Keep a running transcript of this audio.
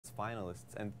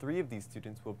finalists, and 3 of these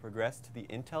students will progress to the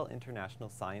Intel International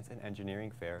Science and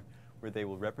Engineering Fair, where they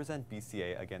will represent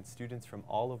BCA against students from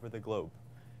all over the globe.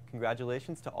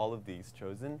 Congratulations to all of these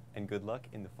chosen, and good luck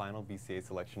in the final BCA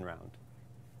selection round.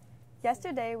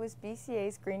 Yesterday was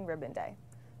BCA's Green Ribbon Day.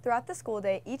 Throughout the school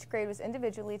day, each grade was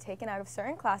individually taken out of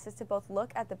certain classes to both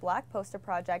look at the Black Poster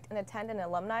Project and attend an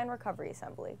Alumni and Recovery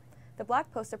Assembly. The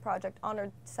Black Poster Project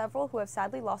honored several who have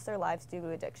sadly lost their lives due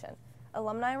to addiction.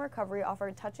 Alumni and Recovery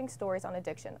offered touching stories on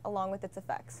addiction, along with its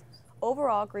effects.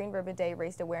 Overall, Green Ribbon Day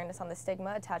raised awareness on the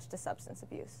stigma attached to substance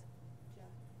abuse.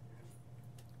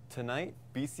 Tonight,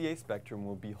 BCA Spectrum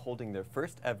will be holding their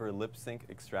first ever lip sync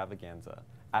extravaganza.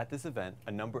 At this event,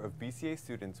 a number of BCA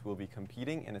students will be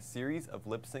competing in a series of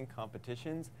lip sync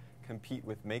competitions, compete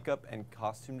with makeup and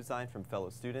costume design from fellow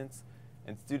students,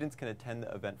 and students can attend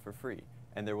the event for free,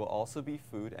 and there will also be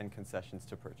food and concessions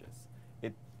to purchase.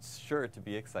 It's sure to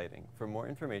be exciting. For more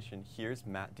information, here's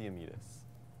Matt Diomedes.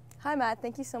 Hi Matt,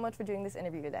 thank you so much for doing this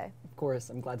interview today. Of course,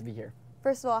 I'm glad to be here.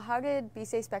 First of all, how did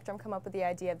BCA Spectrum come up with the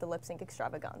idea of the lip sync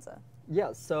extravaganza?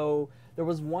 Yeah, so there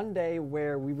was one day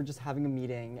where we were just having a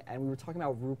meeting and we were talking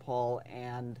about RuPaul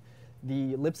and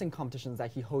the lip sync competitions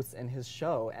that he hosts in his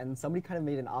show, and somebody kind of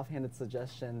made an offhanded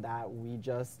suggestion that we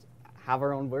just have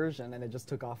our own version, and it just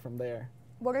took off from there.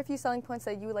 What are a few selling points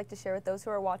that you would like to share with those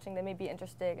who are watching that may be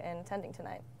interested in attending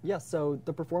tonight? Yeah, so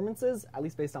the performances, at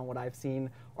least based on what I've seen,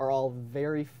 are all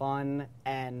very fun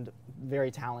and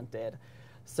very talented.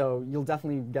 So you'll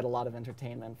definitely get a lot of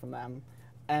entertainment from them.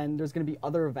 And there's going to be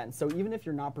other events. So even if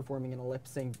you're not performing in a lip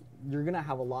sync, you're going to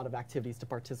have a lot of activities to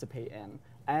participate in.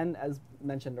 And as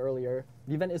mentioned earlier,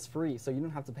 the event is free, so you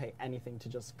don't have to pay anything to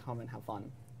just come and have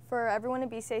fun. For everyone in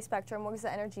BCA Spectrum, what has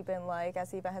the energy been like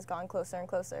as the event has gone closer and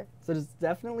closer? So there's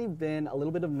definitely been a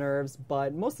little bit of nerves,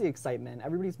 but mostly excitement.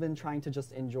 Everybody's been trying to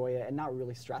just enjoy it and not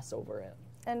really stress over it.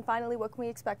 And finally, what can we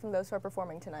expect from those who are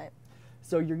performing tonight?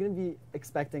 So you're going to be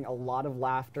expecting a lot of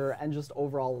laughter and just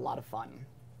overall a lot of fun.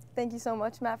 Thank you so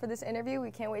much, Matt, for this interview.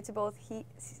 We can't wait to both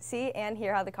see and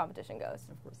hear how the competition goes.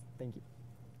 Of course. Thank you.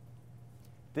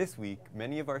 This week,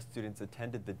 many of our students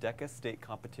attended the DECA State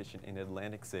Competition in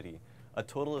Atlantic City. A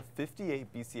total of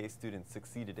 58 BCA students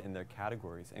succeeded in their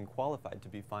categories and qualified to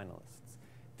be finalists.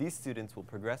 These students will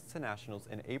progress to nationals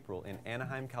in April in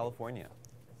Anaheim, California.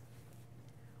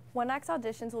 One Act's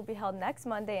auditions will be held next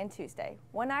Monday and Tuesday.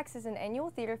 One Act is an annual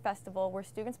theater festival where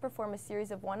students perform a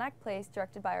series of one-act plays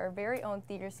directed by our very own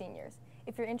theater seniors.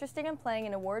 If you're interested in playing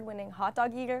an award-winning hot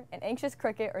dog eater, an anxious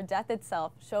cricket, or death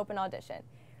itself, show up and audition.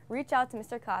 Reach out to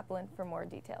Mr. Kaplan for more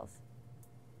details.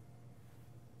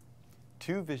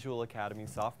 2 Visual Academy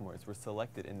sophomores were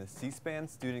selected in the C-SPAN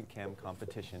Student Cam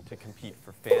competition to compete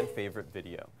for fan favorite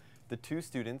video. The 2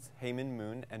 students, Heyman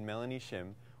Moon and Melanie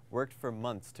Shim, worked for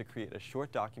months to create a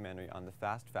short documentary on the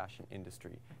fast fashion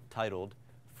industry titled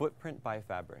Footprint by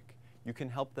Fabric. You can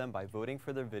help them by voting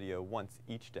for their video once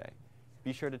each day.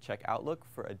 Be sure to check Outlook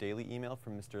for a daily email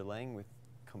from Mr. Lang with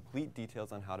complete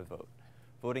details on how to vote.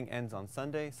 Voting ends on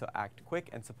Sunday, so act quick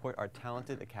and support our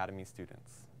talented Academy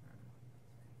students.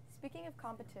 Speaking of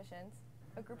competitions,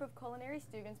 a group of culinary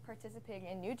students participating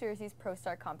in New Jersey's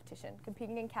ProStar competition,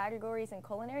 competing in categories in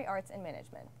culinary arts and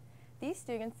management. These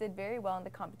students did very well in the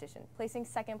competition, placing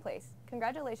 2nd place.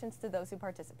 Congratulations to those who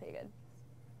participated.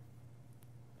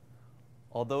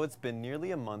 Although it's been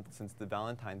nearly a month since the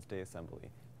Valentine's Day Assembly,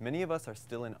 many of us are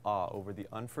still in awe over the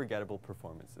unforgettable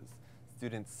performances.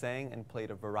 Students sang and played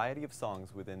a variety of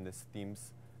songs within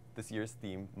this year's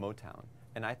theme, Motown,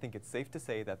 and I think it's safe to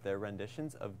say that their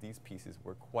renditions of these pieces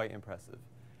were quite impressive.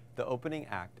 The opening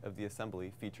act of the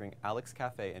assembly, featuring Alex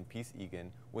Cafe and Peace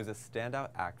Egan, was a standout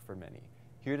act for many.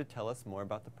 Here to tell us more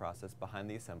about the process behind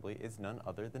the assembly is none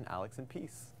other than Alex and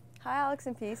Peace. Hi Alex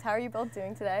and Peace, how are you both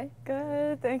doing today?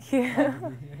 Good, thank you.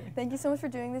 Thank you so much for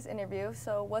doing this interview.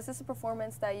 So was this a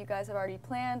performance that you guys have already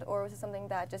planned, or was it something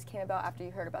that just came about after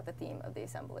you heard about the theme of the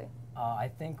assembly?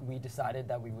 I think we decided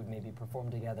that we would maybe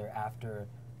perform together after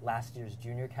last year's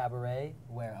junior cabaret,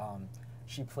 where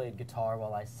she played guitar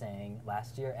while I sang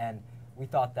last year, and we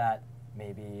thought that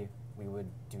maybe we would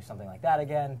do something like that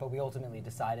again, but we ultimately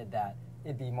decided that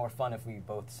it'd be more fun if we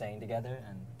both sang together,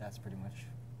 and that's pretty much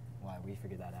why we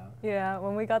figured that out. Yeah,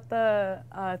 when we got the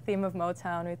theme of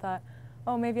Motown, we thought,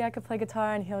 oh, maybe I could play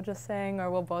guitar and he'll just sing, or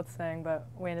we'll both sing, but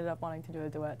we ended up wanting to do a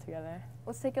duet together.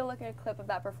 Let's take a look at a clip of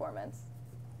that performance.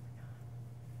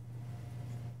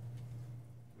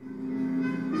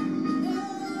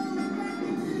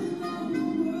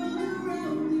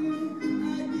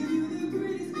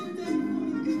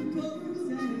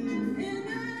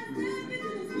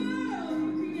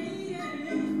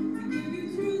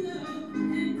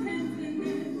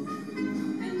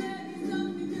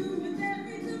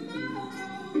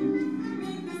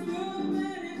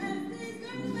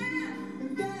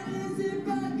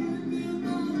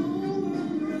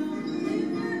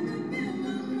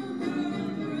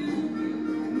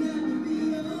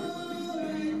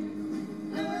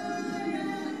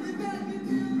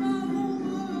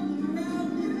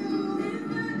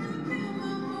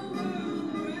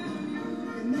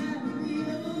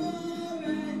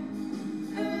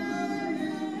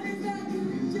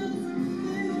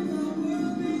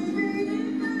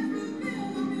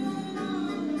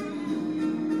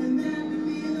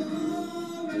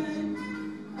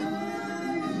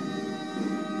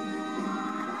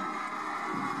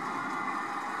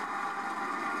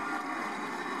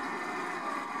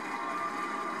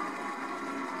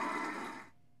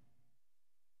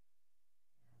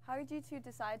 inspired you to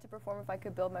decide to perform If I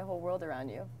Could Build My Whole World Around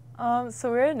You?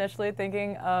 So we were initially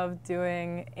thinking of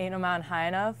doing Ain't No Mountain High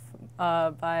Enough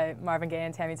by Marvin Gaye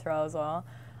and Tammy Terrell as well.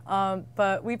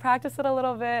 But we practiced it a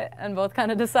little bit and both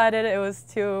kind of decided it was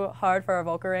too hard for our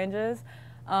vocal ranges.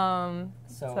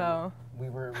 So we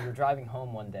were driving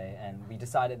home one day and we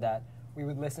decided that we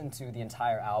would listen to the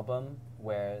entire album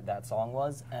where that song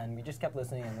was, and we just kept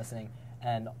listening and listening,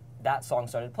 and that song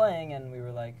started playing, and we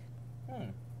were like,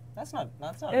 that's not a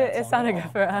bad song it sounded at all.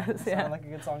 good for us. It Yeah. sounded like a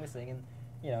good song to sing, and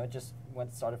it just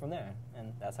started from there,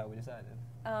 and that's how we decided.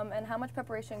 And how much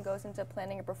preparation goes into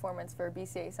planning a performance for a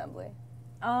BCA assembly?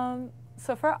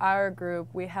 So for our group,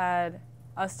 we had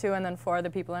us two and then 4 other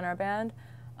people in our band.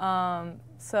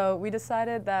 So we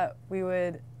decided that we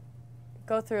would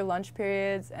go through lunch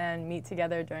periods and meet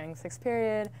together during 6th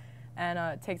period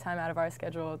and take time out of our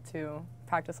schedule to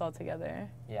practice all together.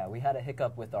 Yeah, we had a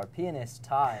hiccup with our pianist,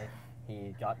 Ty.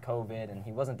 He got COVID and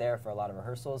he wasn't there for a lot of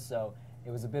rehearsals, so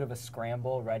it was a bit of a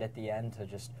scramble right at the end to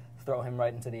just throw him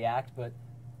right into the act, but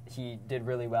he did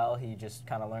really well. He just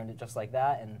kind of learned it just like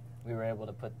that, and we were able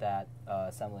to put that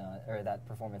assembly on, or that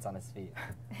performance on his feet.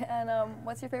 And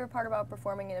what's your favorite part about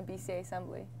performing in a BCA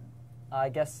assembly? I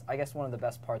guess one of the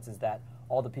best parts is that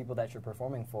all the people that you're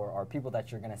performing for are people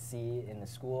that you're going to see in the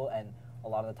school, and a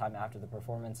lot of the time after the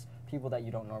performance, people that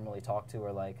you don't normally talk to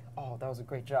are like, oh, that was a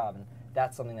great job, and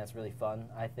that's something that's really fun,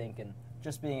 I think, and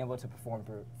just being able to perform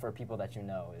for people that you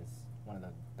know is one of the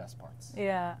best parts.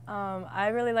 Yeah, I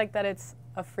really like that it's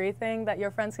a free thing that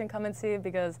your friends can come and see,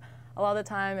 because a lot of the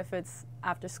time if it's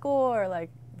after school or like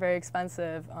very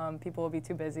expensive, people will be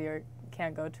too busy or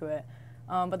can't go to it.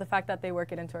 But the fact that they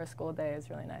work it into our school day is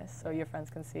really nice, so your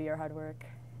friends can see your hard work.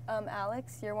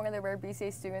 Alex, you're one of the rare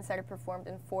BCA students that have performed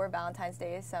in 4 Valentine's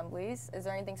Day assemblies. Is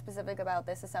there anything specific about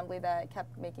this assembly that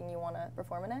kept making you want to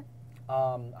perform in it?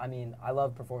 I mean, I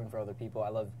love performing for other people. I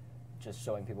love just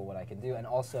showing people what I can do. And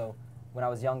also, when I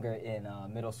was younger in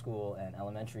middle school and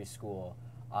elementary school,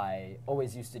 I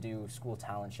always used to do school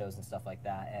talent shows and stuff like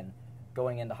that. And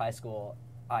going into high school,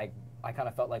 I kind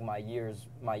of felt like my year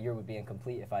would be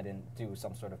incomplete if I didn't do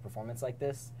some sort of performance like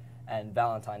this. And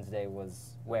Valentine's Day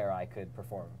was where I could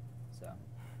perform. So.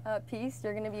 Peace,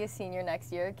 you're going to be a senior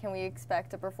next year. Can we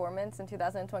expect a performance in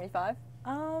 2025?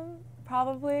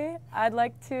 Probably. I'd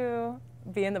like to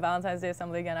be in the Valentine's Day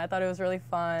Assembly again. I thought it was really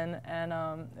fun, and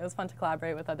it was fun to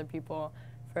collaborate with other people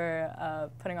for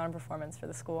putting on a performance for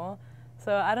the school.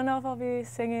 So I don't know if I'll be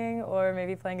singing or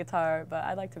maybe playing guitar, but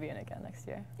I'd like to be in it again next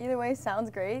year. Either way, sounds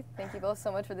great. Thank you both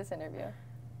so much for this interview.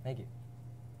 Thank you.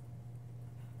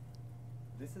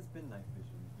 This has been Night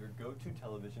Vision, your go-to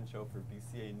television show for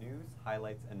BCA news,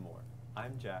 highlights, and more.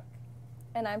 I'm Jack.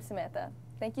 And I'm Samantha.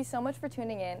 Thank you so much for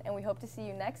tuning in, and we hope to see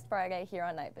you next Friday here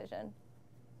on Night Vision.